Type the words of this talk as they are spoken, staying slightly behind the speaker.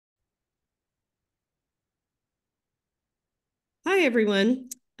Hi, everyone.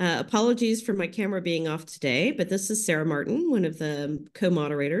 Apologies for my camera being off today, but this is Sarah Martin, one of the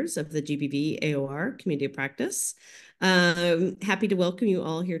co-moderators of the GBV AOR Community of Practice. Happy to welcome you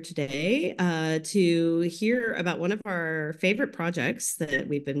all here today to hear about one of our favorite projects that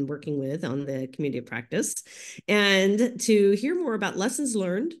we've been working with on the Community of Practice, and to hear more about lessons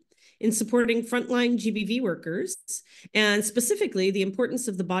learned in supporting frontline GBV workers, and specifically the importance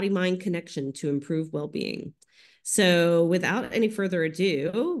of the body-mind connection to improve well-being. So without any further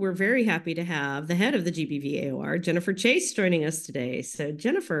ado, we're very happy to have the head of the GBV AOR, Jennifer Chase, joining us today. So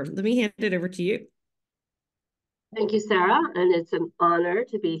Jennifer, let me hand it over to you. Thank you, Sarah, and it's an honor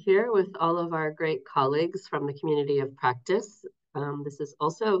to be here with all of our great colleagues from the community of practice. This is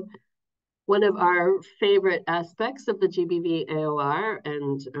also one of our favorite aspects of the GBV AOR,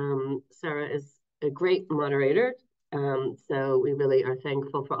 and Sarah is a great moderator. So we really are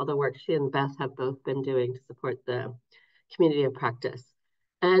thankful for all the work she and Beth have both been doing to support the community of practice.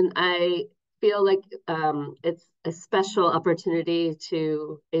 And I feel like it's a special opportunity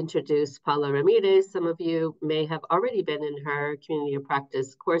to introduce Paula Ramirez. Some of you may have already been in her community of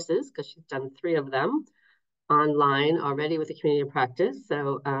practice courses because she's done 3 of them online already with the community of practice.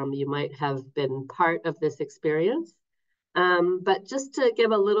 So you might have been part of this experience. But just to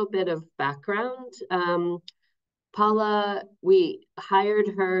give a little bit of background, Paula, we hired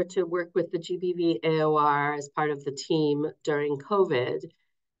her to work with the GBV AOR as part of the team during COVID.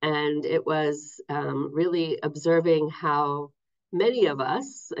 And it was really observing how many of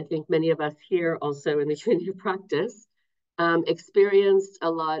us, I think many of us here also in the community of practice, experienced a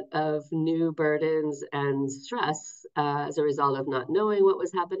lot of new burdens and stress as a result of not knowing what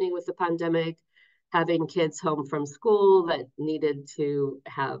was happening with the pandemic, having kids home from school that needed to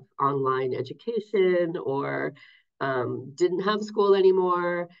have online education or didn't have school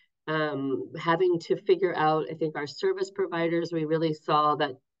anymore, having to figure out, I think our service providers, we really saw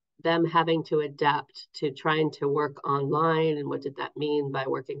that them having to adapt to trying to work online and what did that mean by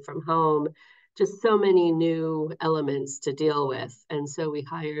working from home, just so many new elements to deal with. And so we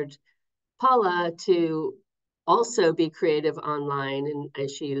hired Paula to also be creative online,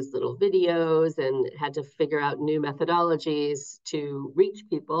 and she used little videos and had to figure out new methodologies to reach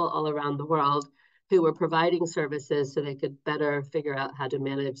people all around the world who were providing services so they could better figure out how to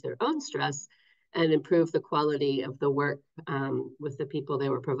manage their own stress and improve the quality of the work with the people they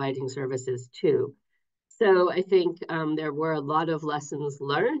were providing services to. So I think there were a lot of lessons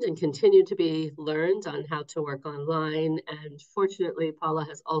learned and continue to be learned on how to work online. And fortunately, Paula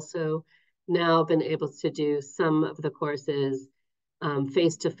has also now been able to do some of the courses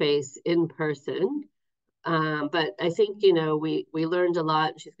face-to-face in person. But I think, we learned a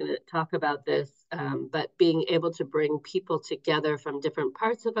lot. She's going to talk about this, but being able to bring people together from different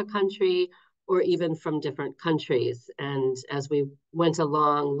parts of a country or even from different countries. And as we went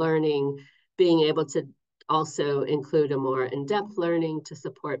along learning, being able to also include a more in-depth learning to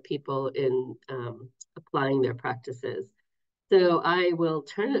support people in applying their practices. So I will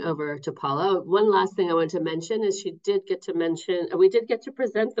turn it over to Paula. One last thing I want to mention is we did get to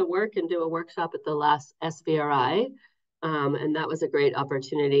present the work and do a workshop at the last SVRI. And that was a great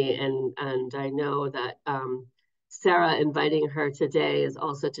opportunity. And I know that Sarah inviting her today is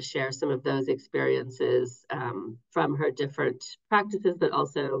also to share some of those experiences from her different practices, but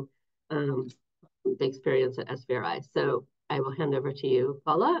also the experience at SVRI. So I will hand over to you,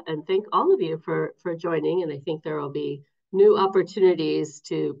 Paula, and thank all of you for joining. And I think there will be new opportunities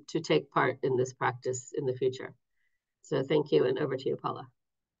to take part in this practice in the future. So thank you, and over to you, Paula.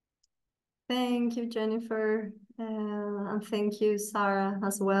 Thank you, Jennifer. And thank you, Sarah,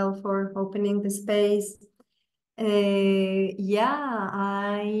 as well for opening the space. Yeah,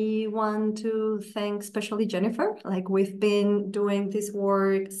 I want to thank especially Jennifer. Like, we've been doing this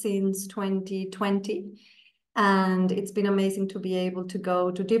work since 2020, and it's been amazing to be able to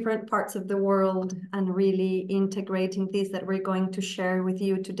go to different parts of the world and really integrating this that we're going to share with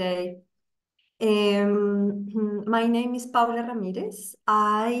you today. My name is Paula Ramirez.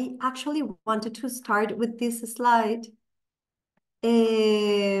 I actually wanted to start with this slide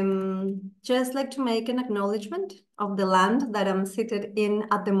just like to make an acknowledgement of the land that I'm seated in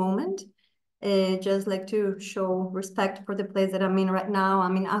at the moment. Just like to show respect for the place that I'm in right now.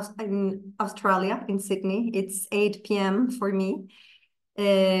 I'm in Australia, in Sydney. It's 8 p.m. for me.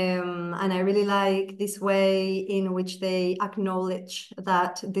 And I really like this way in which they acknowledge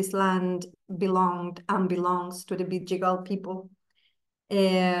that this land belonged and belongs to the Bidjigal people.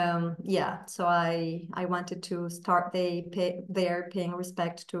 Yeah, so I wanted to start there paying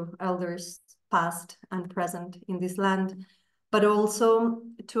respect to elders past and present in this land. but also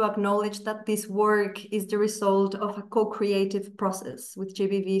to acknowledge that this work is the result of a co-creative process with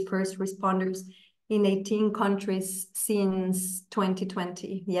GBV first responders in 18 countries since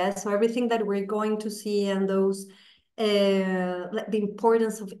 2020. Yeah, so everything that we're going to see and those the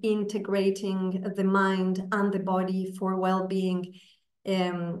importance of integrating the mind and the body for well-being,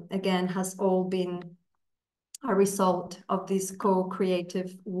 again, has all been a result of this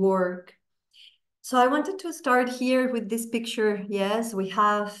co-creative work. So I wanted to start here with this picture. Yes, we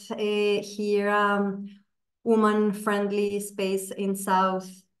have here woman-friendly space in South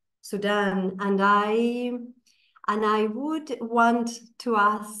Sudan, and I would want to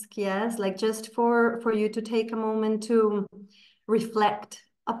ask, yes, like just for you to take a moment to reflect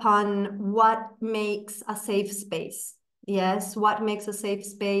upon what makes a safe space. Yes, what makes a safe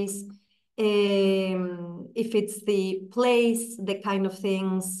space? If it's the place, the kind of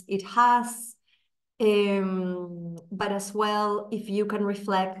things it has, but as well, if you can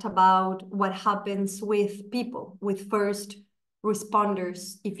reflect about what happens with people, with first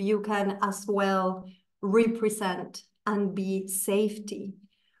responders, if you can as well represent and be safety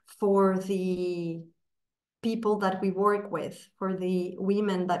for the people that we work with, for the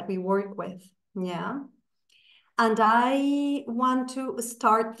women that we work with. Yeah. And I want to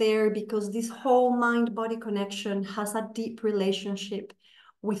start there because this whole mind-body connection has a deep relationship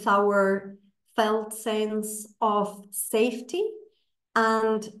with our felt sense of safety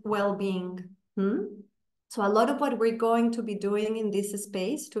and well-being. So a lot of what we're going to be doing in this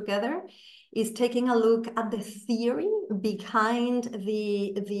space together is taking a look at the theory behind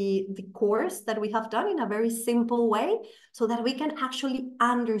the course that we have done in a very simple way, so that we can actually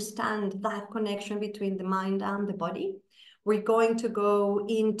understand that connection between the mind and the body. We're going to go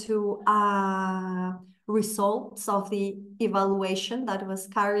into results of the evaluation that was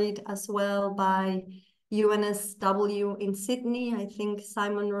carried as well by UNSW in Sydney. I think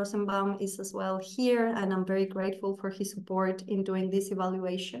Simon Rosenbaum is as well here, and I'm very grateful for his support in doing this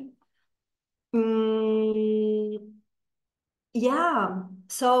evaluation. Yeah,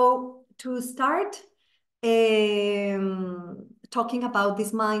 so to start talking about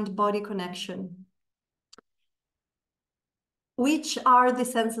this mind-body connection, which are the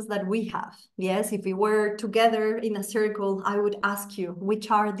senses that we have? Yes, if we were together in a circle, I would ask you,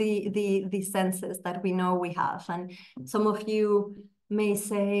 which are the senses that we know we have? And some of you may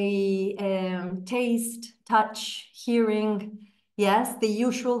say taste, touch, hearing. Yes, the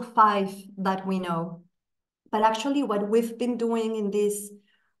usual 5 that we know. But actually what we've been doing in these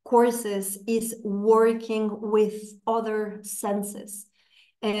courses is working with other senses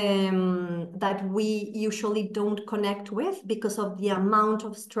that we usually don't connect with because of the amount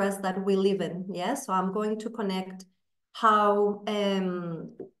of stress that we live in. Yeah, so I'm going to connect how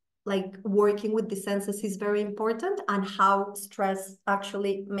like working with the senses is very important, and how stress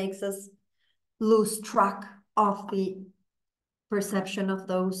actually makes us lose track of the perception of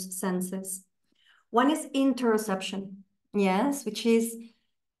those senses. One is interoception, yes, which is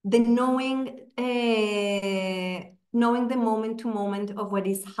the knowing the moment to moment of what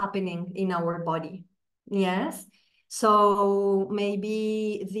is happening in our body. Yes. So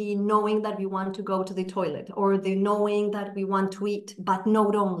maybe the knowing that we want to go to the toilet, or the knowing that we want to eat, but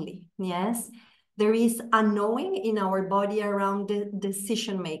not only. Yes. There is a knowing in our body around the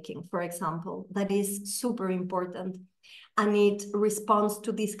decision making, for example, that is super important. And it responds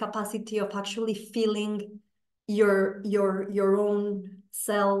to this capacity of actually feeling your own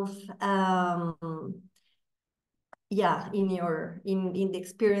self, yeah, in the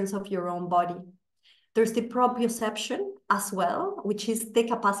experience of your own body. There's the proprioception as well, which is the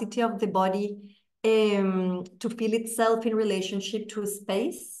capacity of the body to feel itself in relationship to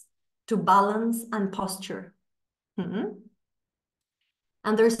space, to balance and posture. And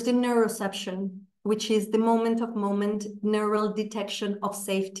there's the neuroception, which is the moment neural detection of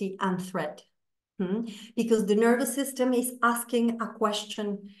safety and threat. Because the nervous system is asking a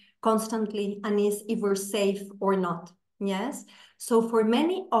question constantly, and is if we're safe or not. Yes. So for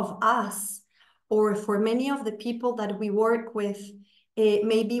many of us, or for many of the people that we work with,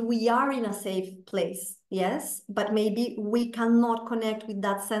 maybe we are in a safe place. Yes. But maybe we cannot connect with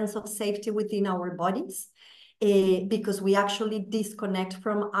that sense of safety within our bodies. Because we actually disconnect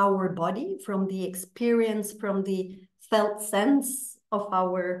from our body, from the experience, from the felt sense of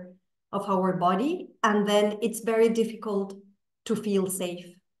our body, and then it's very difficult to feel safe.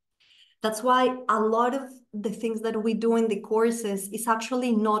 That's why a lot of the things that we do in the courses is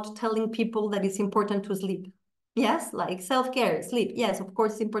actually not telling people that it's important to sleep. Yes, like self-care, sleep. Yes, of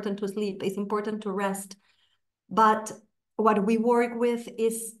course, it's important to sleep. It's important to rest. But what we work with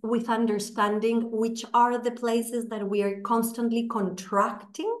is with understanding which are the places that we are constantly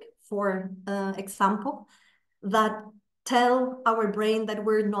contracting, for example, that tell our brain that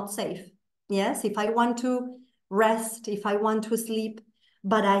we're not safe. Yes, if I want to rest, if I want to sleep,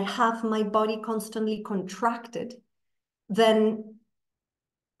 but I have my body constantly contracted, then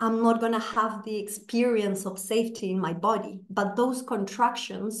I'm not going to have the experience of safety in my body. But those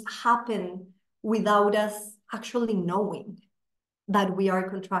contractions happen without us actually knowing that we are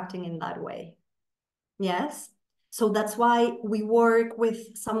contracting in that way. Yes. So that's why we work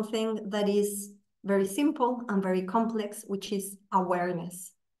with something that is very simple and very complex, which is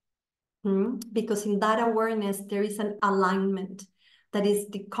awareness. Because in that awareness, there is an alignment that is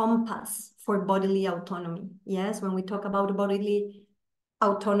the compass for bodily autonomy. Yes, when we talk about bodily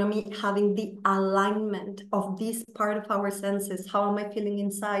autonomy, having the alignment of this part of our senses, how am I feeling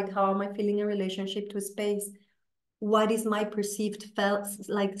inside? How am I feeling in relationship to space? What is my perceived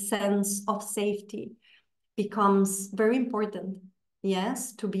sense of safety becomes very important.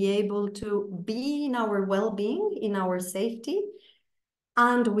 Yes, to be able to be in our well-being, in our safety,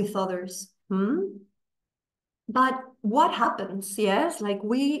 and with others. But what happens? Yes, like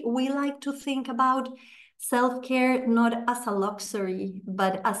we like to think about self-care not as a luxury,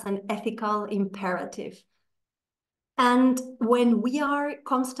 but as an ethical imperative. And when we are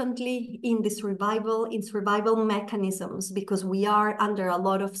constantly in survival mechanisms, because we are under a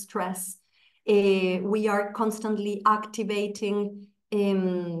lot of stress, we are constantly activating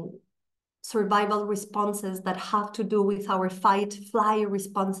survival responses that have to do with our fight-fly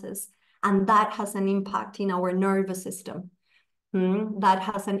responses. And that has an impact in our nervous system. That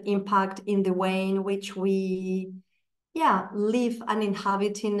has an impact in the way in which we live and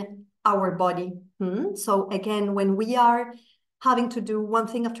inhabit in our body. So again, when we are having to do one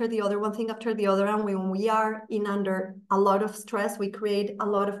thing after the other, and when we are under a lot of stress, we create a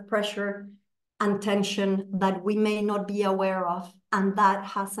lot of pressure and tension that we may not be aware of. And that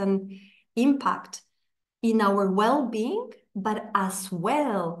has an impact in our well-being, but as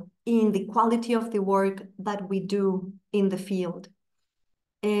well in the quality of the work that we do in the field.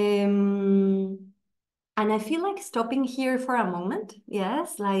 And I feel like stopping here for a moment.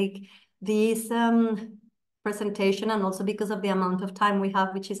 Yes, like this presentation, and also because of the amount of time we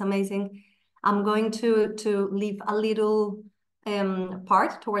have, which is amazing, I'm going to leave a little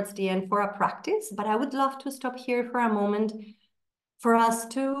part towards the end for a practice, but I would love to stop here for a moment for us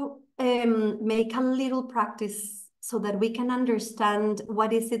to make a little practice so that we can understand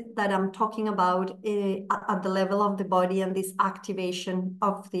what is it that I'm talking about at the level of the body and this activation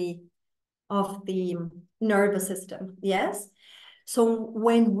of the nervous system. Yes. So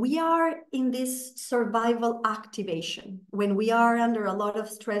when we are in this survival activation, when we are under a lot of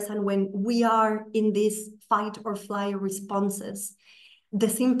stress, and when we are in these fight or flight responses, the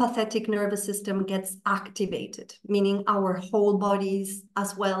sympathetic nervous system gets activated, meaning our whole bodies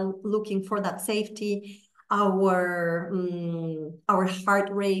as well looking for that safety. Our heart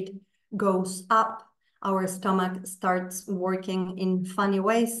rate goes up, our stomach starts working in funny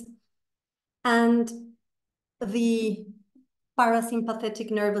ways, and the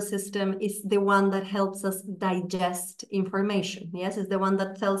parasympathetic nervous system is the one that helps us digest information. Yes, it's the one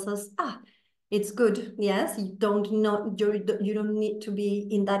that tells us, it's good. Yes, you don't need to be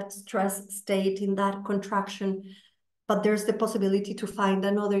in that stress state, in that contraction, but there's the possibility to find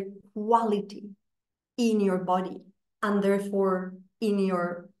another quality in your body, and therefore in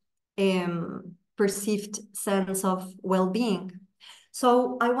your perceived sense of well-being.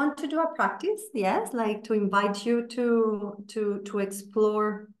 So I want to do a practice, yes, like to invite you to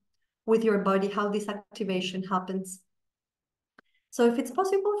explore with your body how this activation happens. So if it's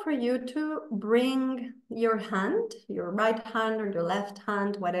possible for you to bring your hand, your right hand or your left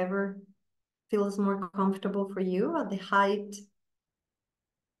hand, whatever feels more comfortable for you, at the height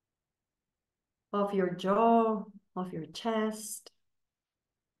of your jaw, of your chest,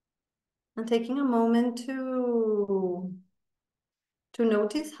 and taking a moment to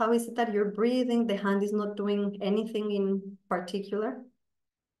notice how is it that you're breathing. The hand is not doing anything in particular.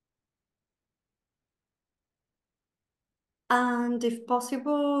 And if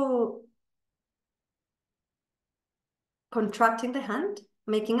possible, contracting the hand,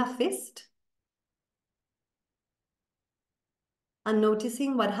 making a fist, and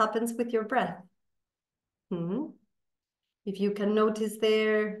noticing what happens with your breath. If you can notice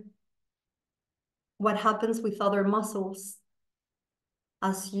there what happens with other muscles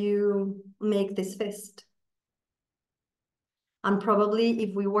as you make this fist. And probably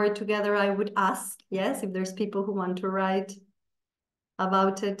if we were together, I would ask, yes, if there's people who want to write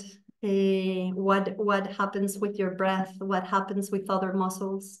about it what happens with your breath, what happens with other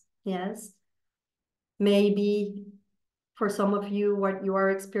muscles, yes? Maybe for some of you, what you are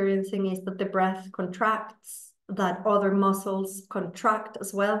experiencing is that the breath contracts, that other muscles contract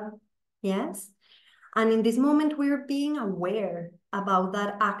as well, yes? And in this moment, we're being aware about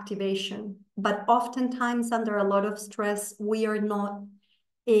that activation. But oftentimes, under a lot of stress, we are not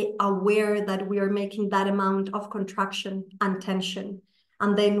aware that we are making that amount of contraction and tension.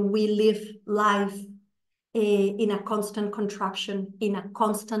 And then we live life in a constant contraction, in a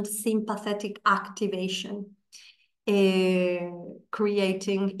constant sympathetic activation,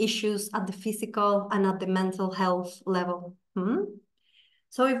 creating issues at the physical and at the mental health level.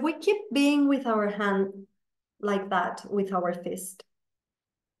 So if we keep being with our hand like that, with our fist,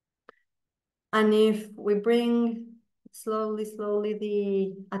 and if we bring slowly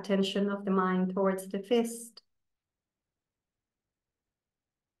the attention of the mind towards the fist,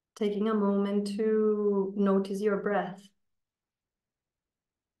 taking a moment to notice your breath,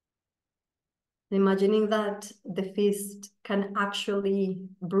 imagining that the fist can actually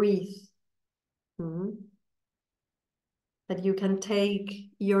breathe, that you can take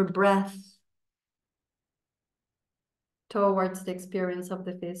your breath towards the experience of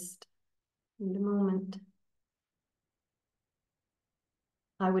the fist in the moment.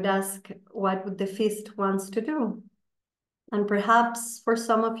 I would ask, what would the fist wants to do? And perhaps for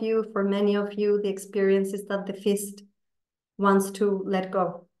some of you, for many of you, the experience is that the fist wants to let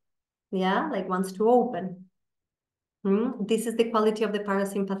go. Yeah, like wants to open. This is the quality of the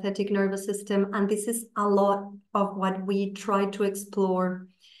parasympathetic nervous system. And this is a lot of what we try to explore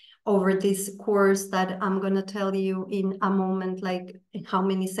over this course that I'm going to tell you in a moment, like how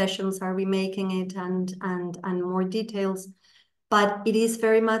many sessions are we making it and more details. But it is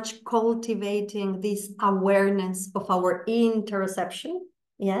very much cultivating this awareness of our interoception,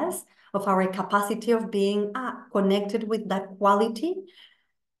 yes, of our capacity of being connected with that quality,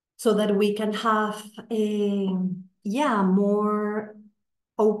 so that we can have more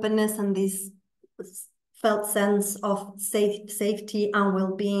openness and this felt sense of safety and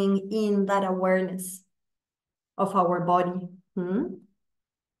well-being in that awareness of our body.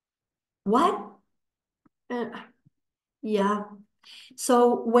 What? Yeah.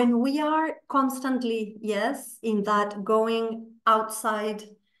 So when we are constantly, yes, in that going outside,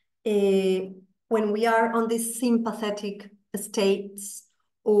 when we are on these sympathetic states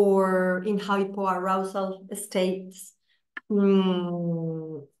or in hypoarousal states,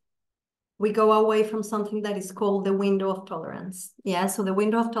 we go away from something that is called the window of tolerance. Yeah, so the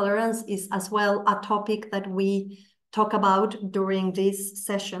window of tolerance is as well a topic that we talk about during these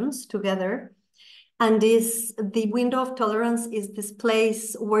sessions together. And the window of tolerance is this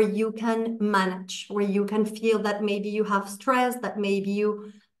place where you can manage, where you can feel that maybe you have stress, that maybe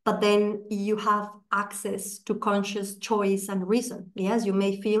but then you have access to conscious choice and reason. Yes, you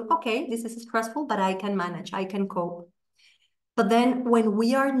may feel, okay, this is stressful, but I can manage, I can cope. But then when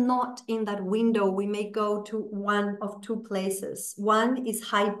we are not in that window, we may go to one of two places. One is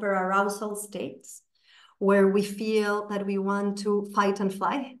hyperarousal states, where we feel that we want to fight and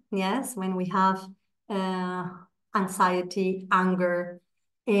fly. Yes, when we have anxiety, anger,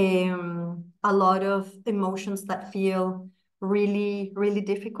 a lot of emotions that feel really, really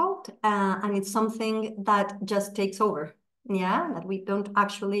difficult. And it's something that just takes over. Yeah, that we don't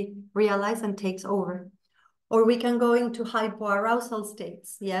actually realize and takes over. Or we can go into hypoarousal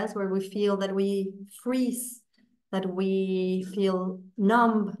states, yes, where we feel that we freeze, that we feel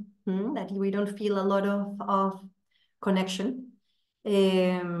numb, that we don't feel a lot of connection.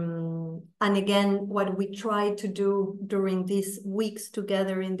 And again, what we try to do during these weeks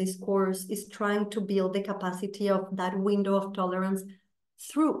together in this course is trying to build the capacity of that window of tolerance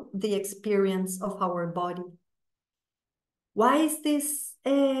through the experience of our body. Why is this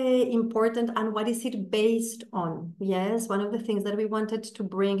important and what is it based on? Yes, one of the things that we wanted to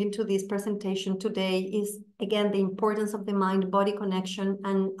bring into this presentation today is, again, the importance of the mind-body connection.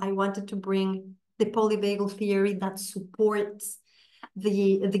 And I wanted to bring the polyvagal theory that supports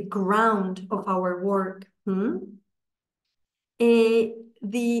the ground of our work. The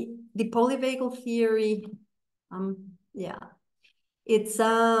polyvagal theory, it's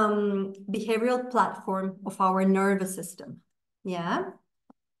a behavioral platform of our nervous system, yeah?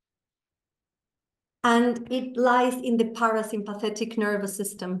 And it lies in the parasympathetic nervous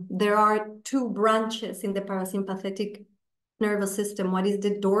system. There are two branches in the parasympathetic nervous system. One is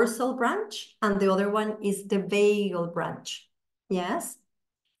the dorsal branch, and the other one is the vagal branch, yes?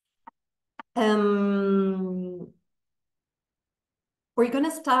 We're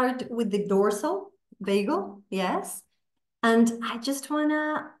gonna start with the dorsal vagal, yes? And I just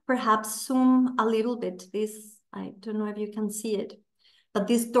wanna perhaps zoom a little bit. This, I don't know if you can see it, but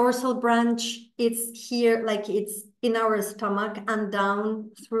this dorsal branch, it's here, like it's in our stomach and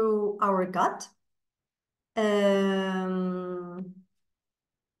down through our gut.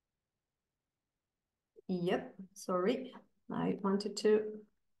 Yep, sorry, I wanted to,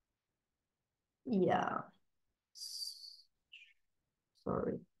 yeah,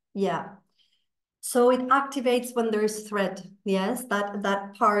 sorry, yeah. So it activates when there's threat, yes,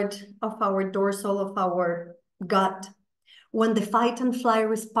 that part of our dorsal, of our gut. When the fight and fly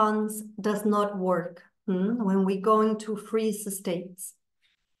response does not work, when we go into freeze states.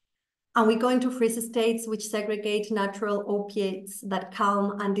 And we go into freeze states which segregate natural opiates that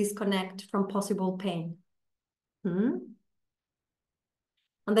calm and disconnect from possible pain. And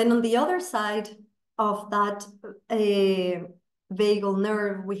then on the other side of that vagal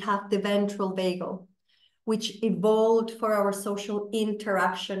nerve, we have the ventral vagal, which evolved for our social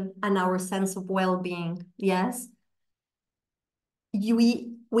interaction and our sense of well-being. Yes,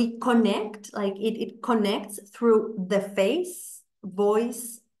 we connect, like it connects through the face,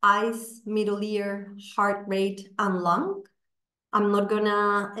 voice, eyes, middle ear, heart rate, and lung. I'm not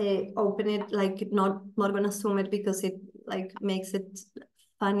gonna open it, like not gonna zoom it because it like makes it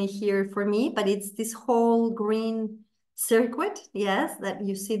funny here for me, but it's this whole green circuit, yes, that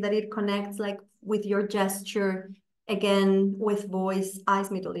you see that it connects like with your gesture, again, with voice,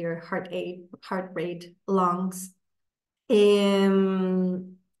 eyes, middle ear, heart rate, lungs.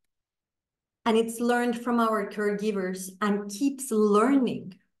 And it's learned from our caregivers and keeps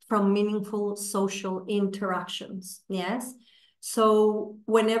learning from meaningful social interactions, yes? So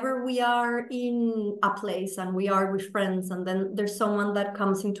whenever we are in a place and we are with friends and then there's someone that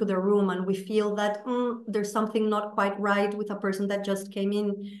comes into the room and we feel that there's something not quite right with a person that just came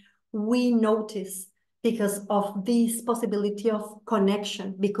in, we notice because of this possibility of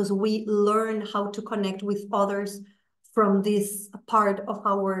connection, because we learn how to connect with others from this part of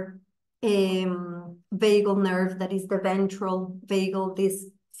our vagal nerve, that is the ventral vagal, this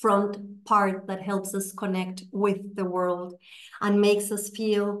front part that helps us connect with the world and makes us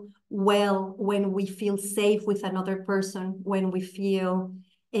feel well when we feel safe with another person, when we feel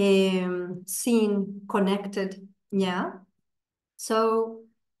seen, connected. Yeah. So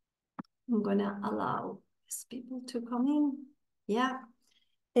I'm gonna allow these people to come in. Yeah.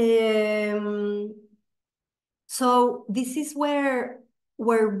 So this is where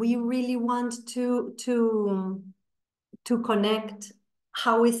we really want to connect.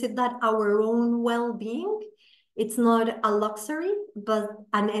 How is it that our own well-being, it's not a luxury, but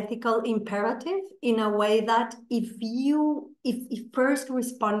an ethical imperative, in a way that if first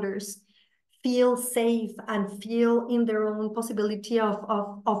responders feel safe and feel in their own possibility of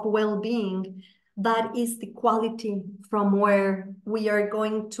well-being, that is the quality from where we are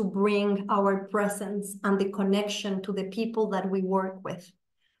going to bring our presence and the connection to the people that we work with.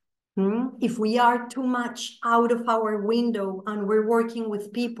 If we are too much out of our window and we're working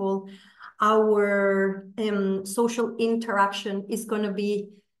with people, our social interaction is going to be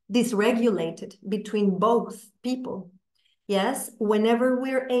dysregulated between both people. Yes, whenever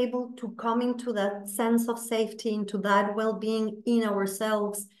we're able to come into that sense of safety, into that well-being in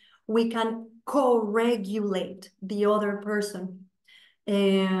ourselves, we can co-regulate the other person,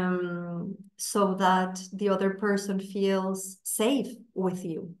 so that the other person feels safe with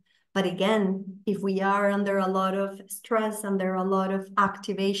you. But again, if we are under a lot of stress, under a lot of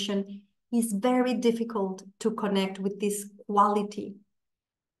activation, it's very difficult to connect with this quality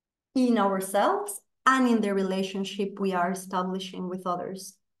in ourselves and in the relationship we are establishing with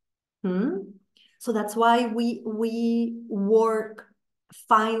others. So that's why we work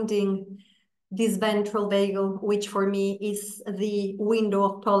finding this ventral vagal, which for me is the window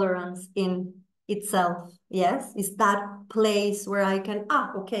of tolerance in itself. Yes, is that place where I can,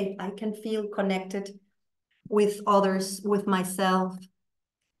 okay, I can feel connected with others, with myself.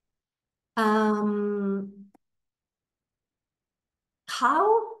 How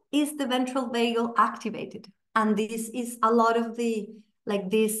is the ventral vagal activated? And this is a lot of the, like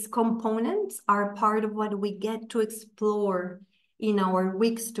these components are part of what we get to explore in our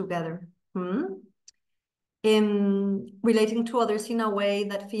weeks together. Relating to others in a way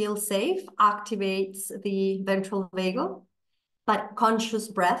that feels safe activates the ventral vagal, but conscious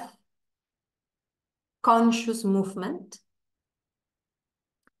breath, conscious movement,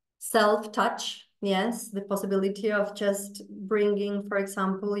 self-touch, yes, the possibility of just bringing, for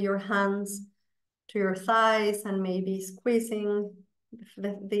example, your hands to your thighs and maybe squeezing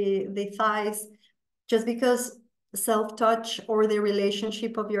the thighs, just because self-touch or the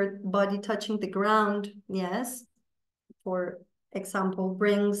relationship of your body touching the ground, yes, for example,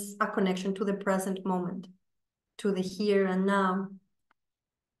 brings a connection to the present moment, to the here and now.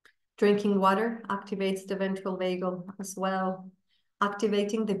 Drinking water activates the ventral vagal as well.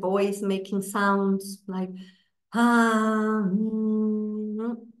 Activating the voice, making sounds like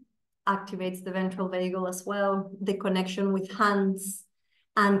activates the ventral vagal as well. The connection with hands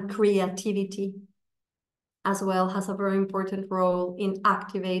and creativity as well has a very important role in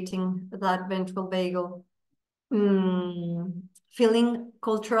activating that ventral vagal. Feeling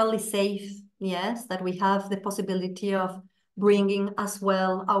culturally safe, yes, that we have the possibility of bringing as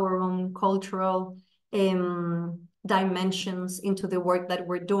well our own cultural dimensions into the work that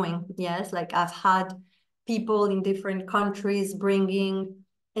we're doing. Yes, like I've had people in different countries bringing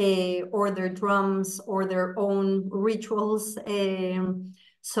or their drums or their own rituals.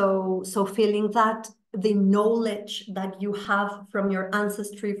 So feeling that the knowledge that you have from your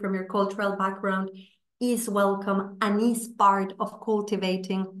ancestry, from your cultural background, is welcome and is part of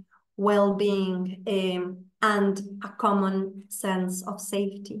cultivating well-being and a common sense of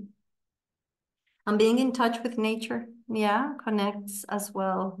safety. And being in touch with nature, yeah, connects as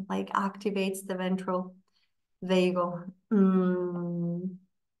well, like activates the ventral vagal.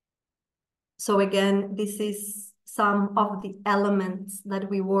 So again, this is some of the elements that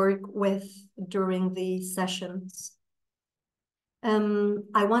we work with during the sessions.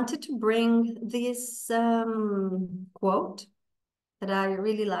 I wanted to bring this quote that I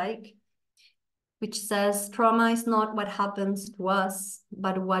really like, which says, trauma is not what happens to us,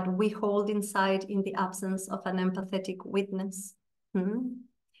 but what we hold inside in the absence of an empathetic witness.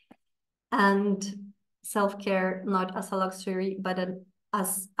 And self-care not as a luxury, but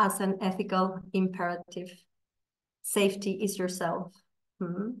as an ethical imperative. Safety is yourself.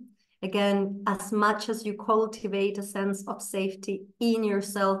 Again, as much as you cultivate a sense of safety in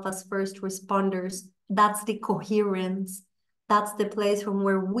yourself as first responders, that's the coherence. That's the place from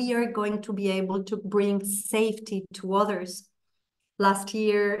where we are going to be able to bring safety to others. Last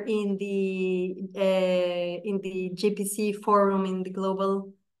year in the GPC forum, in the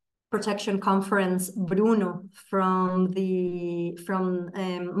Global Protection Conference, Bruno from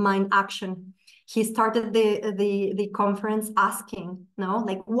Mind Action, he started the conference asking,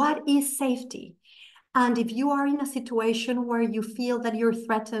 like, what is safety? And if you are in a situation where you feel that you're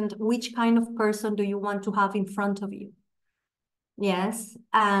threatened, which kind of person do you want to have in front of you? Yes,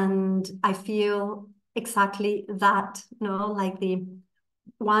 and I feel exactly that, like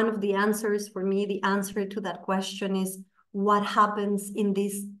one of the answers for me, the answer to that question is what happens in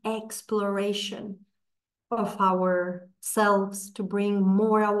this exploration of ourselves to bring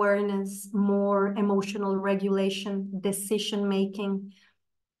more awareness, more emotional regulation, decision-making,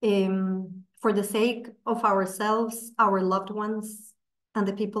 for the sake of ourselves, our loved ones, and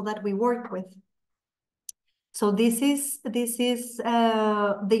the people that we work with. So this is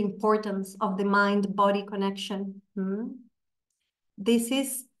the importance of the mind-body connection. This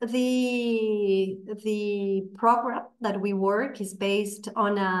is the program that we work is based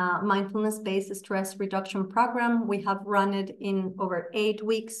on a mindfulness-based stress reduction program. We have run it in over 8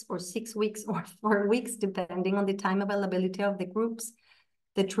 weeks or 6 weeks or 4 weeks, depending on the time availability of the groups.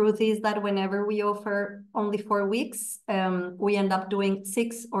 The truth is that whenever we offer only 4 weeks, we end up doing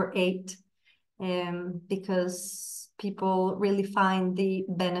 6 or 8 because people really find the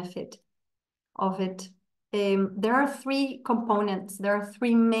benefit of it. There are 3 components. There are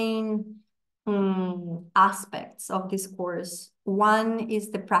 3 main aspects of this course. One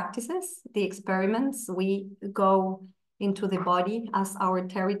is the practices, the experiments. We go into the body as our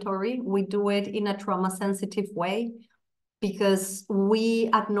territory. We do it in a trauma-sensitive way because we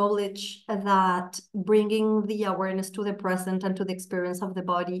acknowledge that bringing the awareness to the present and to the experience of the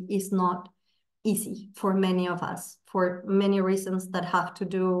body is not easy for many of us, for many reasons that have to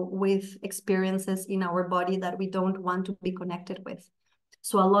do with experiences in our body that we don't want to be connected with.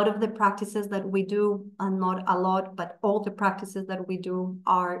 So a lot of the practices that we do, and not a lot, but all the practices that we do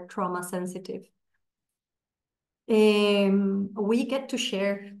are trauma sensitive. We get to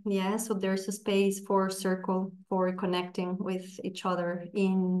share, so there's a space for circle, for connecting with each other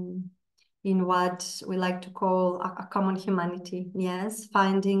in what we like to call a common humanity,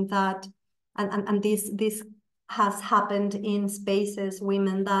 finding that. And this has happened in spaces,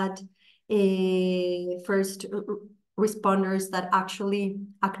 women that first responders that actually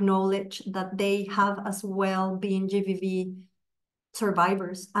acknowledge that they have as well been GBV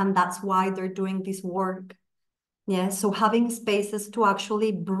survivors, and that's why they're doing this work. So having spaces to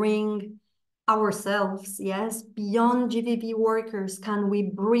actually bring ourselves, beyond GBV workers, can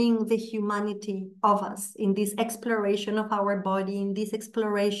we bring the humanity of us in this exploration of our body, in this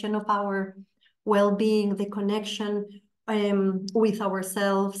exploration of our well-being, the connection with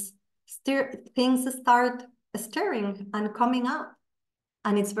ourselves, things start stirring and coming up.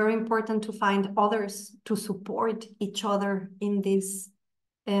 And it's very important to find others to support each other in this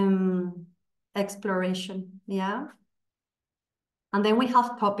exploration, yeah? And then we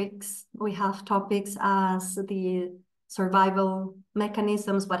have topics. We have topics as the survival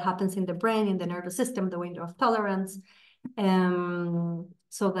mechanisms, what happens in the brain, in the nervous system, the window of tolerance,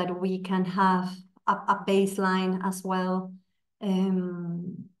 so that we can have a baseline as well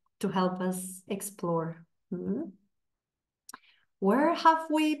to help us explore. Where have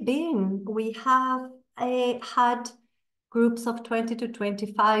we been? We have had groups of 20 to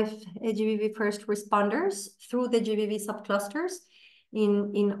 25 GBV first responders through the GBV subclusters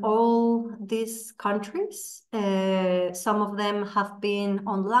in all these countries. Some of them have been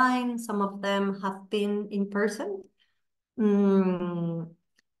online, some of them have been in person.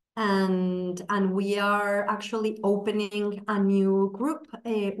 And we are actually opening a new group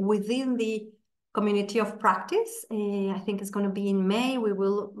within the community of practice. I think it's going to be in May. We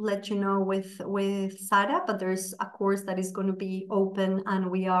will let you know with Sara, but there's a course that is going to be open, and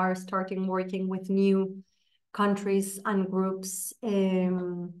we are starting working with new countries and groups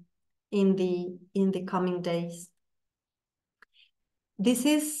in the coming days.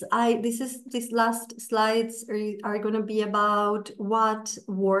 These last slides are going to be about what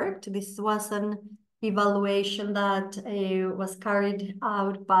worked. This was an evaluation that was carried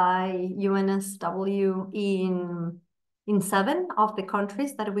out by UNSW in 7 of the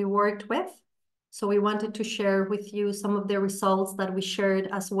countries that we worked with. So we wanted to share with you some of the results that we shared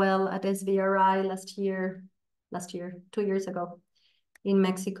as well at SVRI last year, 2 years ago in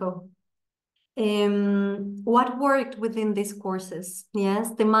Mexico. What worked within these courses?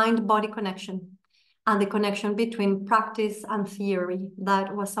 Yes, the mind-body connection and the connection between practice and theory.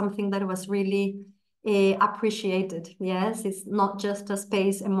 That was something that was really appreciated. Yes, it's not just a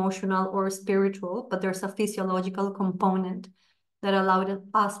space, emotional or spiritual, but there's a physiological component that allowed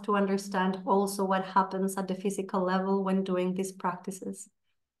us to understand also what happens at the physical level when doing these practices.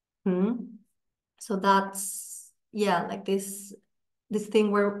 So that's, yeah, like this thing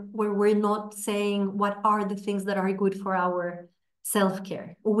where we're not saying what are the things that are good for our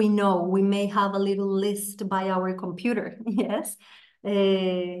self-care. We know we may have a little list by our computer, yes,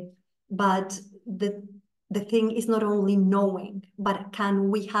 but the thing is not only knowing, but can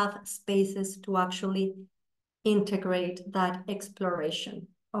we have spaces to actually integrate that exploration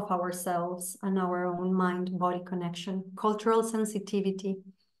of ourselves and our own mind-body connection. Cultural sensitivity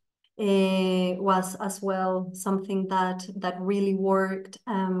was as well something that really worked,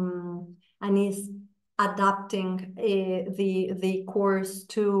 and is adapting the course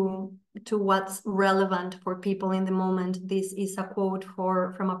to what's relevant for people in the moment. This is a quote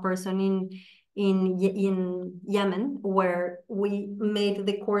from a person in Yemen, where we made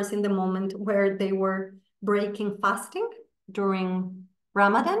the course in the moment where they were breaking fasting during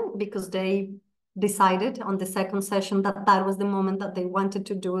Ramadan, because they decided on the second session that that was the moment that they wanted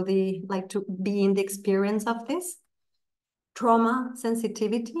to do to be in the experience of this. Trauma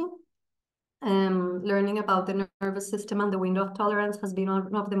sensitivity, learning about the nervous system and the window of tolerance has been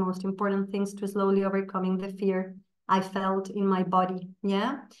one of the most important things to slowly overcoming the fear I felt in my body.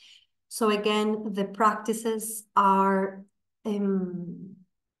 Yeah. So again, the practices are,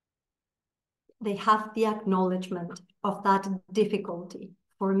 they have the acknowledgement of that difficulty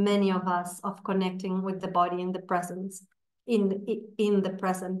for many of us of connecting with the body in the presence, in the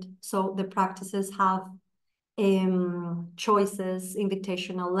present. So the practices have choices,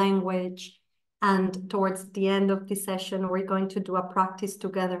 invitational language, and towards the end of the session, we're going to do a practice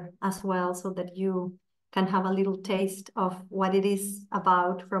together as well, so that you can have a little taste of what it is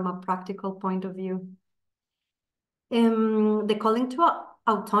about from a practical point of view. The calling to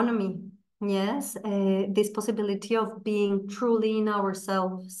autonomy. Yes, this possibility of being truly in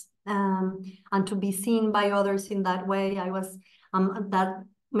ourselves, and to be seen by others in that way. That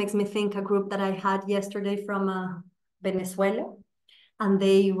makes me think a group that I had yesterday from Venezuela, and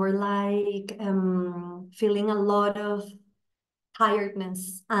they were like feeling a lot of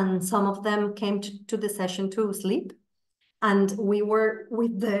tiredness, and some of them came to the session to sleep. And we were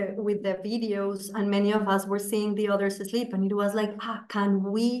with the videos, and many of us were seeing the others asleep, and it was like, can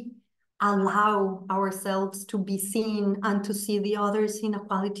we allow ourselves to be seen and to see the others in a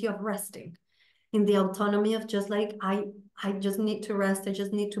quality of resting, in the autonomy of just like, I just need to rest, I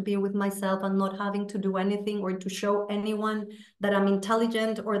just need to be with myself and not having to do anything or to show anyone that I'm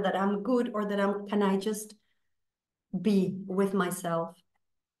intelligent or that I'm good or that can I just be with myself.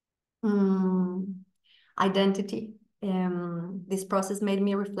 Identity. This process made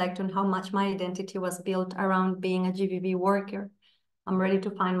me reflect on how much my identity was built around being a GBV worker. I'm ready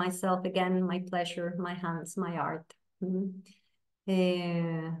to find myself again, my pleasure, my hands, my art.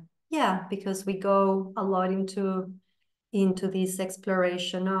 Yeah, because we go a lot into this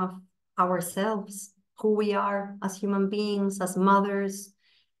exploration of ourselves, who we are as human beings, as mothers,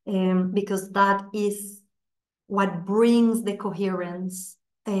 because that is what brings the coherence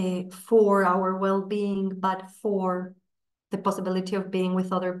for our well-being, but for the possibility of being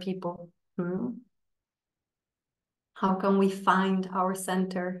with other people. How can we find our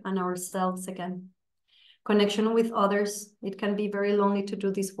center and ourselves again? Connection with others. It can be very lonely to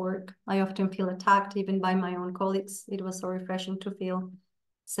do this work. I often feel attacked even by my own colleagues. It was so refreshing to feel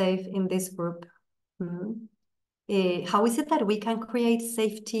safe in this group. How is it that we can create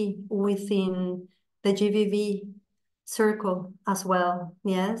safety within the GBV circle as well?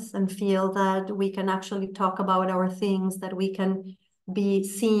 Yes, and feel that we can actually talk about our things, that we can be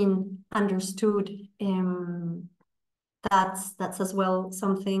seen, understood. That's as well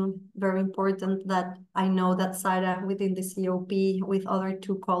something very important that I know that Sarah within the COP with other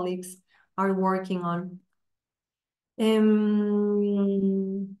two colleagues are working on.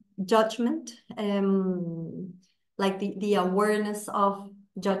 Judgment, like the awareness of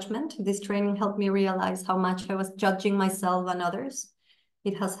judgment. This training helped me realize how much I was judging myself and others.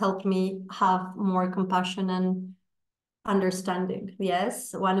 It has helped me have more compassion and understanding.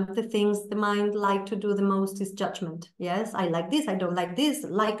 Yes, one of the things the mind like to do the most is judgment. Yes, I like this, I don't like this,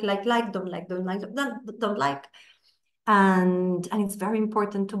 like, don't like, don't like. And it's very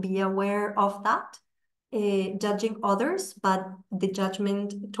important to be aware of that, judging others, but the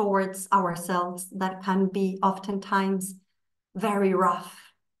judgment towards ourselves that can be oftentimes very rough.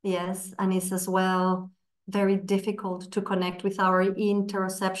 Yes, and it's as well very difficult to connect with our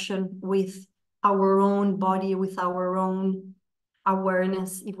interoception with our own body, with our own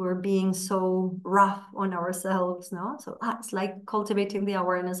awareness, if we're being so rough on ourselves, no? So it's like cultivating the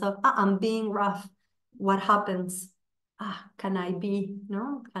awareness of, I'm being rough. What happens? Can I be,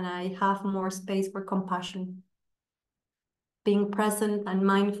 no? Can I have more space for compassion? Being present and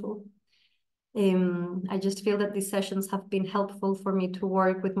mindful. I just feel that these sessions have been helpful for me to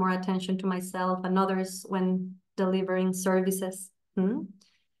work with more attention to myself and others when delivering services.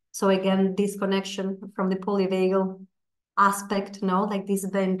 So again, this connection from the polyvagal aspect, no, like this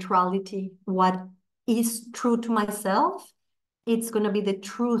ventrality, what is true to myself, it's going to be the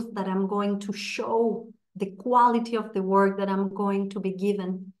truth that I'm going to show, the quality of the work that I'm going to be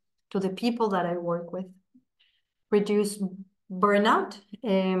given to the people that I work with. Reduce burnout.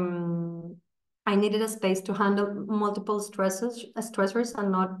 I needed a space to handle multiple stressors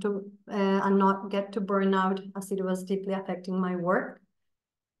and not get to burnout as it was deeply affecting my work.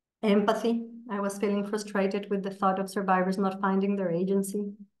 Empathy. I was feeling frustrated with the thought of survivors not finding their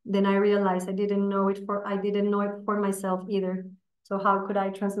agency. Then I realized I didn't know it for myself either. So how could I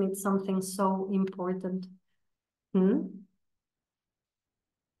transmit something so important? And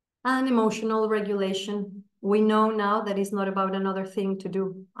emotional regulation. We know now that it's not about another thing to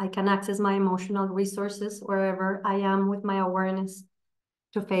do. I can access my emotional resources wherever I am with my awareness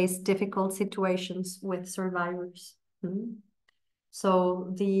to face difficult situations with survivors.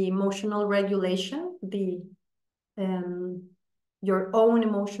 So the emotional regulation, your own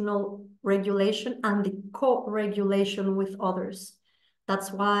emotional regulation and the co-regulation with others. That's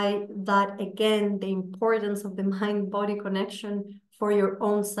why that, again, the importance of the mind-body connection for your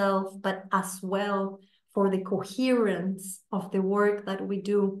own self, but as well for the coherence of the work that we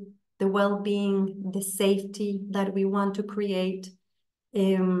do, the well-being, the safety that we want to create.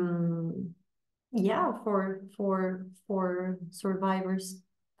 Yeah, for survivors.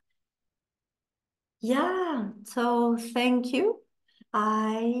 Yeah, so thank you.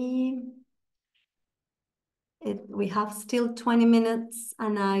 We have still 20 minutes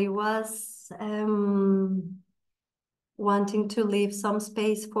and I was wanting to leave some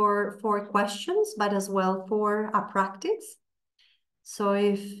space for questions, but as well for a practice. So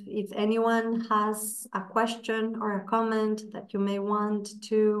if anyone has a question or a comment that you may want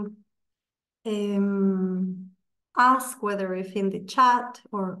to ask, whether if in the chat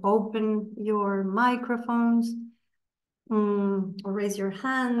or open your microphones, or raise your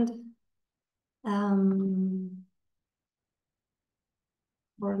hand,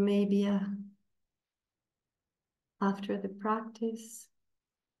 or maybe after the practice.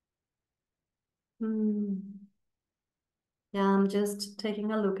 Yeah, I'm just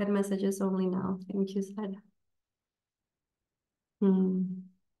taking a look at messages only now. Thank you, Sarah.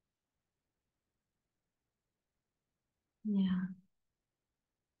 Yeah.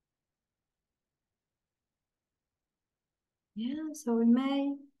 Yeah, so we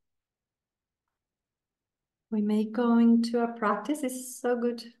may go into a practice. It's so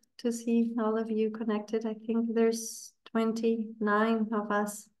good to see all of you connected. I think there's 29 of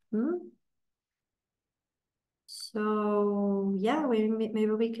us. So yeah, maybe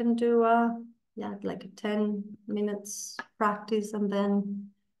we can do like a 10 minutes practice, and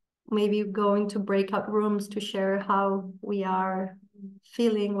then maybe go into breakout rooms to share how we are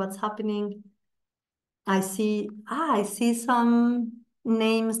feeling, what's happening. I see some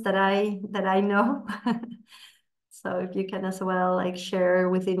names that I know. So if you can as well like share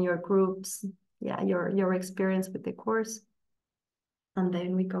within your groups, yeah, your experience with the course. And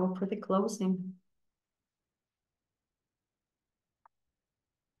then we go for the closing.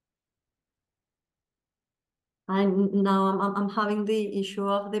 And now I'm having the issue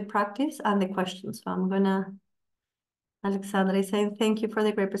of the practice and the questions. So I'm gonna, Alexandra is saying, thank you for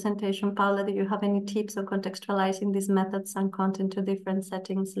the great presentation. Paula, do you have any tips on contextualizing these methods and content to different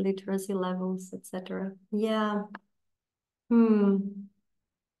settings, literacy levels, etc.? Yeah.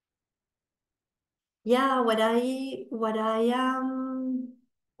 Yeah, what I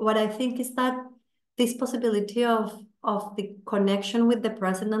think is that this possibility of the connection with the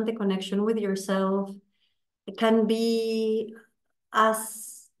present and the connection with yourself, it can be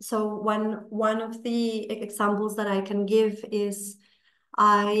as so one of the examples that I can give is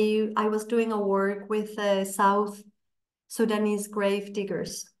I was doing a work with South Sudanese grave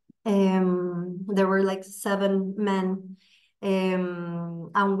diggers. There were like 7 men.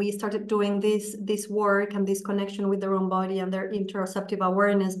 And we started doing this work and this connection with their own body and their interoceptive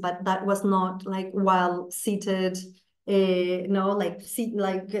awareness, but that was not like while seated,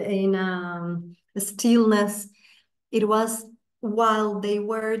 like in stillness. It was while they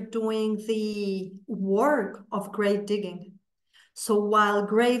were doing the work of grave digging. So while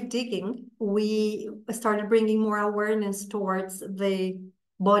grave digging, we started bringing more awareness towards the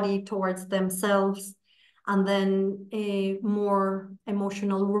body, towards themselves, and then a more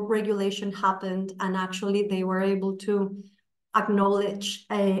emotional regulation happened, and actually they were able to acknowledge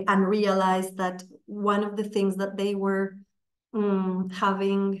and realize that one of the things that they were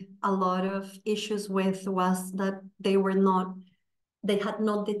having a lot of issues with was that they had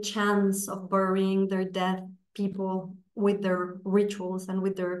not the chance of burying their dead people with their rituals and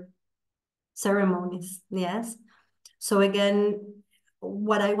with their ceremonies. Yes. So again,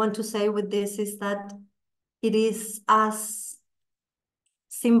 what I want to say with this is that it is as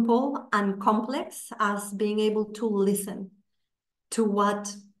simple and complex as being able to listen to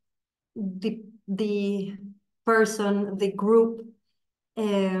what the person, the group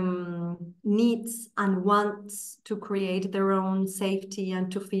needs and wants to create their own safety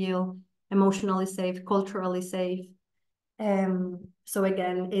and to feel emotionally safe, culturally safe. So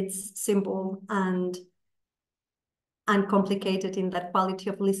again, it's simple and complicated in that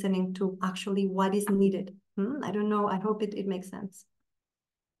quality of listening to actually what is needed. I don't know. I hope it makes sense.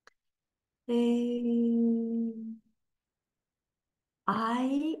 I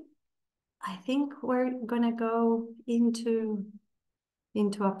think we're gonna go into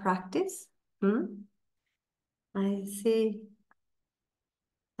a practice. I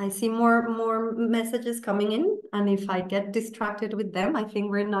see more messages coming in, and if I get distracted with them, I think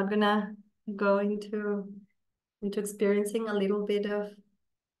we're not gonna go into experiencing a little bit of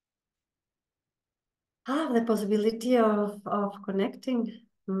the possibility of connecting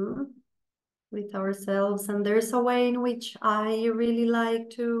with ourselves. And there's a way in which I really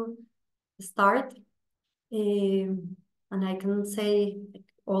like to start, and I can say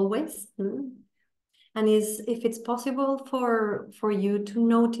always. And is if it's possible for you to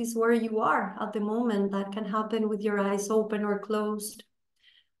notice where you are at the moment. That can happen with your eyes open or closed.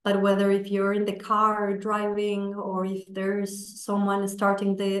 But whether if you're in the car driving, or if there's someone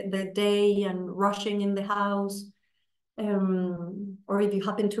starting the day and rushing in the house, or if you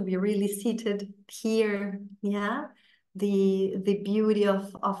happen to be really seated here, yeah, the beauty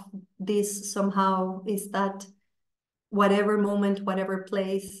of this somehow is that whatever moment, whatever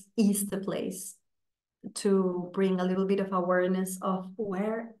place is the place to bring a little bit of awareness of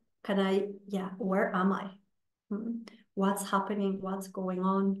where am I? What's happening? What's going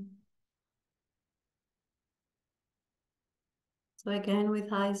on? So again,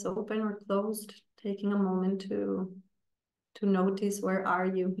 with eyes open or closed, taking a moment to notice where are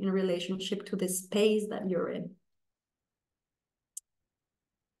you in relationship to the space that you're in.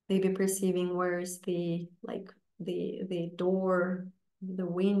 Maybe perceiving where is the door, the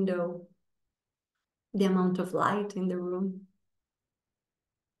window, the amount of light in the room.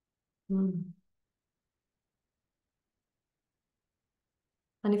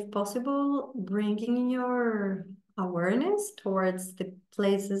 And if possible, bringing your awareness towards the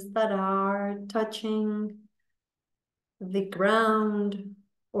places that are touching the ground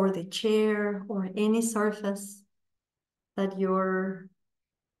or the chair or any surface that you're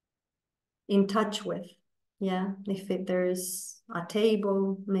in touch with. Yeah, if there's a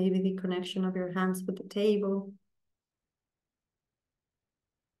table, maybe the connection of your hands with the table.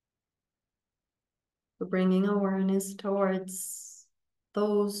 So bringing awareness towards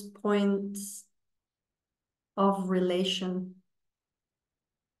those points of relation.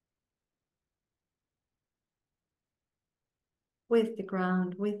 With the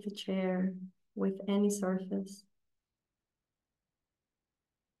ground, with the chair, with any surface.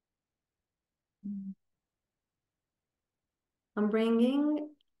 I'm bringing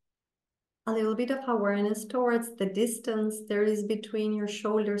a little bit of awareness towards the distance there is between your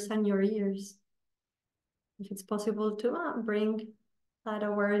shoulders and your ears. If it's possible to bring that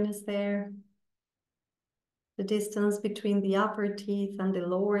awareness there. The distance between the upper teeth and the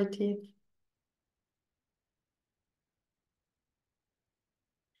lower teeth.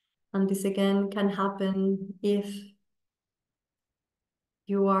 And this again can happen if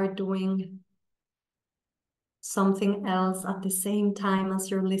you are doing something else at the same time as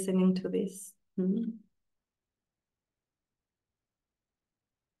you're listening to this. And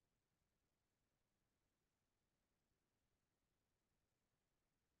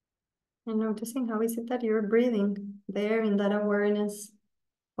noticing how is it that you're breathing there in that awareness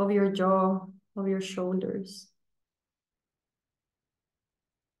of your jaw, of your shoulders.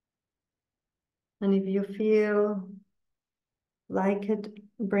 And if you feel like it,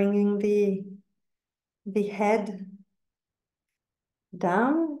 bringing the head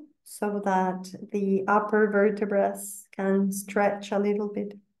down so that the upper vertebrae can stretch a little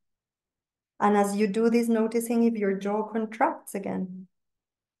bit. And as you do this, noticing if your jaw contracts again.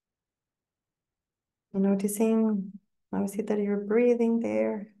 And noticing how is it that you're breathing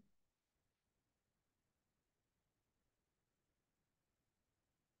there.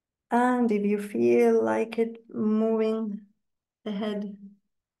 And if you feel like it moving the head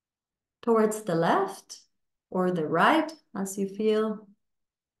towards the left or the right, as you feel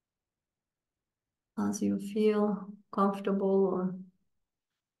comfortable, or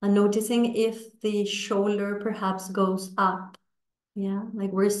and noticing if the shoulder perhaps goes up. Yeah,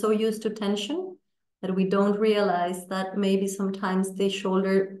 like we're so used to tension that we don't realize that maybe sometimes the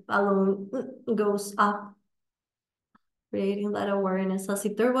shoulder alone goes up, creating that awareness as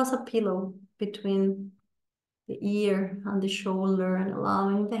if there was a pillow between the ear and the shoulder, and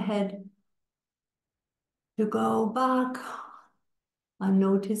allowing the head to go back and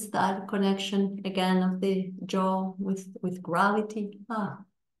notice that connection again of the jaw with gravity.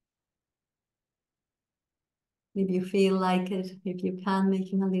 If you feel like it, if you can,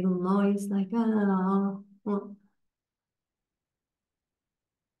 making a little noise like I'm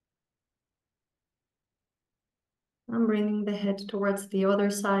bringing the head towards the other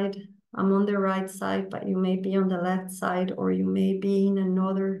side. I'm on the right side, but you may be on the left side, or you may be in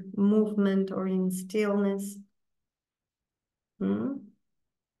another movement or in stillness. I'm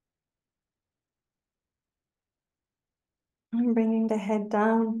bringing the head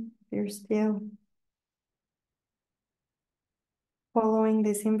down if you're still following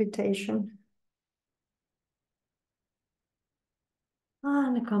this invitation.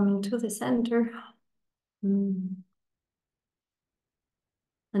 And coming to the center. And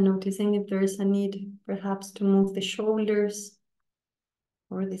noticing if there is a need perhaps to move the shoulders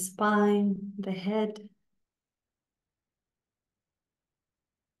or the spine, the head.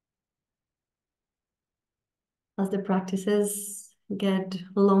 As the practices get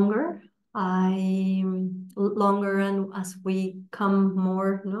longer, and as we come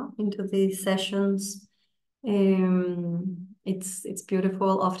more into these sessions, it's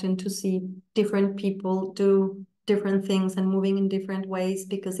beautiful often to see different people do different things and moving in different ways,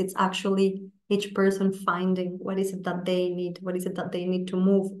 because it's actually each person finding what is it that they need, what is it that they need to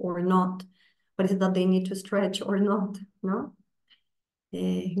move or not, what is it that they need to stretch or not,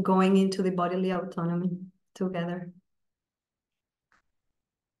 going into the bodily autonomy together.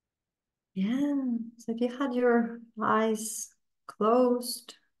 Yeah, so if you had your eyes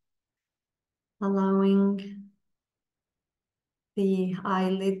closed, allowing the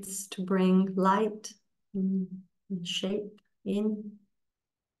eyelids to bring light and shape in.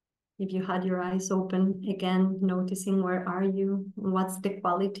 If you had your eyes open, again, noticing where are you, what's the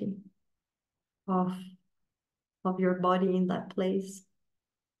quality of your body in that place,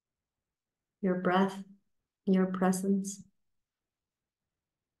 your breath, your presence.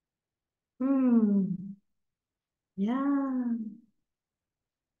 Yeah,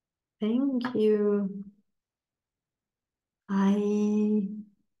 thank you.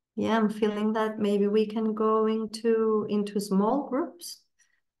 I'm feeling that maybe we can go into small groups,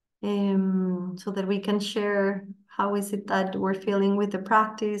 so that we can share how is it that we're feeling with the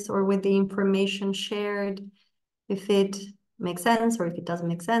practice or with the information shared, if it makes sense or if it doesn't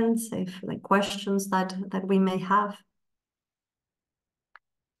make sense, if like questions that we may have.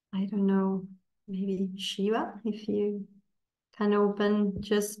 I don't know, maybe Shiva, if you can open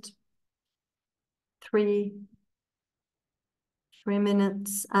just 3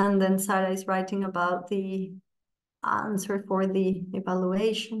 minutes, and then Sarah is writing about the answer for the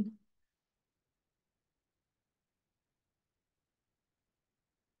evaluation.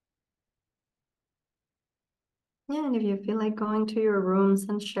 Yeah, and if you feel like going to your rooms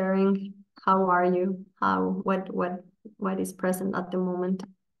and sharing, how are you? What is present at the moment?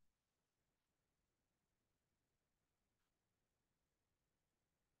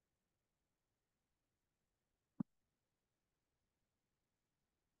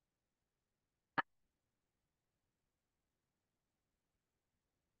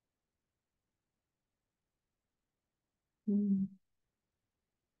 Mm.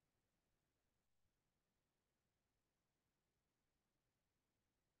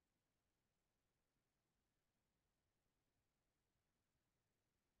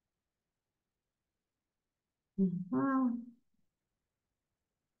 Mhm.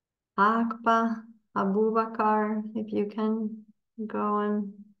 Akba, Abubakar, if you can go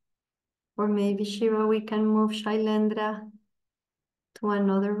on. Or maybe Shiva, we can move Shailendra to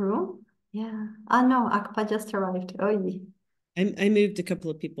another room. Yeah. Ah, no, Akba just arrived. Oh, yeah. I moved a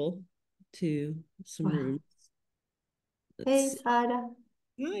couple of people to some Wow. rooms. Hey, Let's see. Sarah.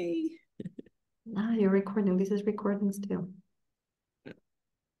 Hi. Ah, you're recording. This is recording still.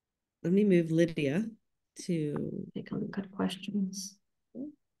 Let me move Lydia to Take a look at questions.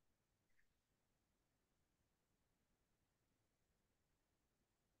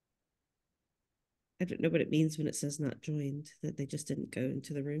 I don't know what it means when it says not joined, that they just didn't go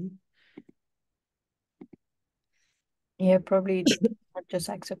into the room. Yeah, probably just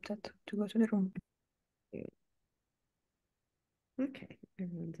accepted to go to the room. Yeah. Okay,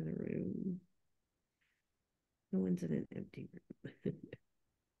 everyone's in a room. No one's in an empty room.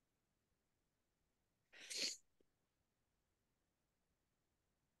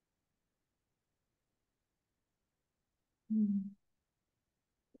 Mm.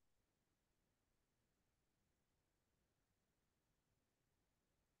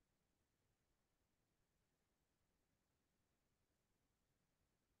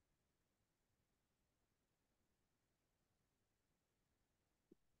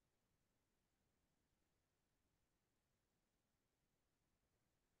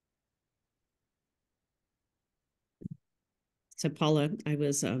 So Paula, I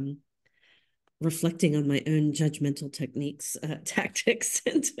was reflecting on my own judgmental techniques, tactics,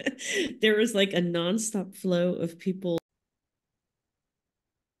 and there was like a nonstop flow of people.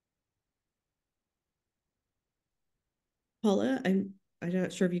 Paula, I'm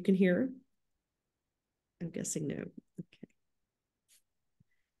not sure if you can hear. I'm guessing no. Okay.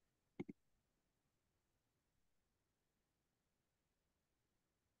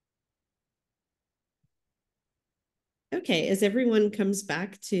 Okay, as everyone comes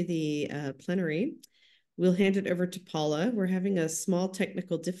back to the plenary, we'll hand it over to Paula. We're having a small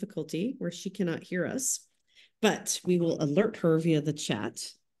technical difficulty where she cannot hear us, but we will alert her via the chat.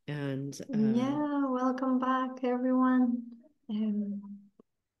 And yeah, welcome back, everyone.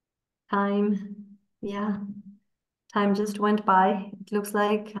 Time, yeah, time just went by. It looks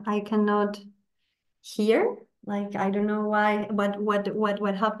like I cannot hear. Like I don't know why.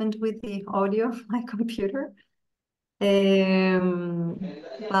 What happened with the audio of my computer? But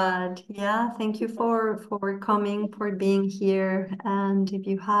yeah, thank you for coming, for being here. And if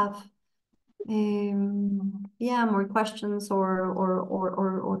you have yeah, more questions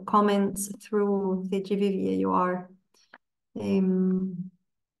or comments through the GBV AUR,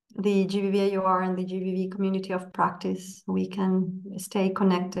 the GBV AUR and the GBV community of practice, we can stay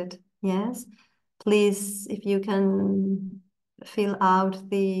connected. Yes, please, if you can fill out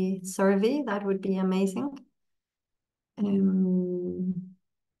the survey, that would be amazing.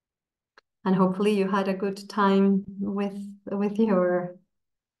 And hopefully you had a good time with your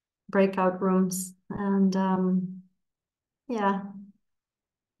breakout rooms, and yeah,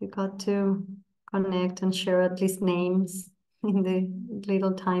 you got to connect and share at least names in the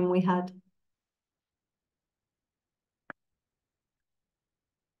little time we had.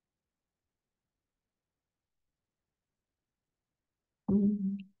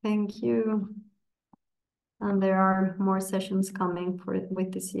 Thank you. And there are more sessions coming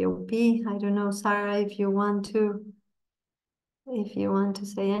with the COP. I don't know, Sarah, if you want to if you want to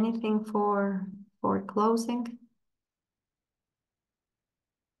say anything for closing.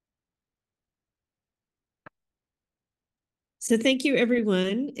 So thank you,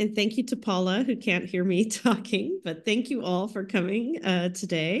 everyone. And thank you to Paula, who can't hear me talking, but thank you all for coming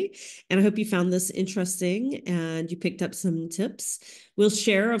today. And I hope you found this interesting and you picked up some tips. We'll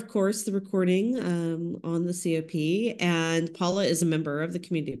share, of course, the recording on the COP. And Paula is a member of the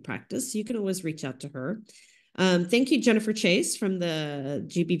community of practice. You can always reach out to her. Thank you, Jennifer Chase from the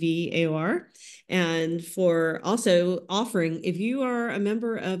GBV AOR, and for also offering, if you are a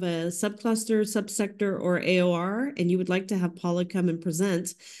member of a subcluster, subsector, or AOR, and you would like to have Paula come and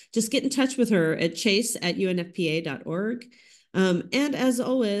present, just get in touch with her at chase@unfpa.org. And as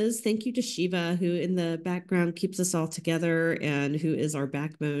always, thank you to Shiva, who in the background keeps us all together and who is our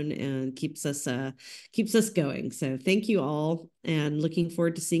backbone and keeps us going. So thank you all, and looking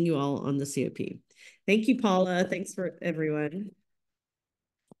forward to seeing you all on the COP. Thank you, Paula. Thanks for everyone.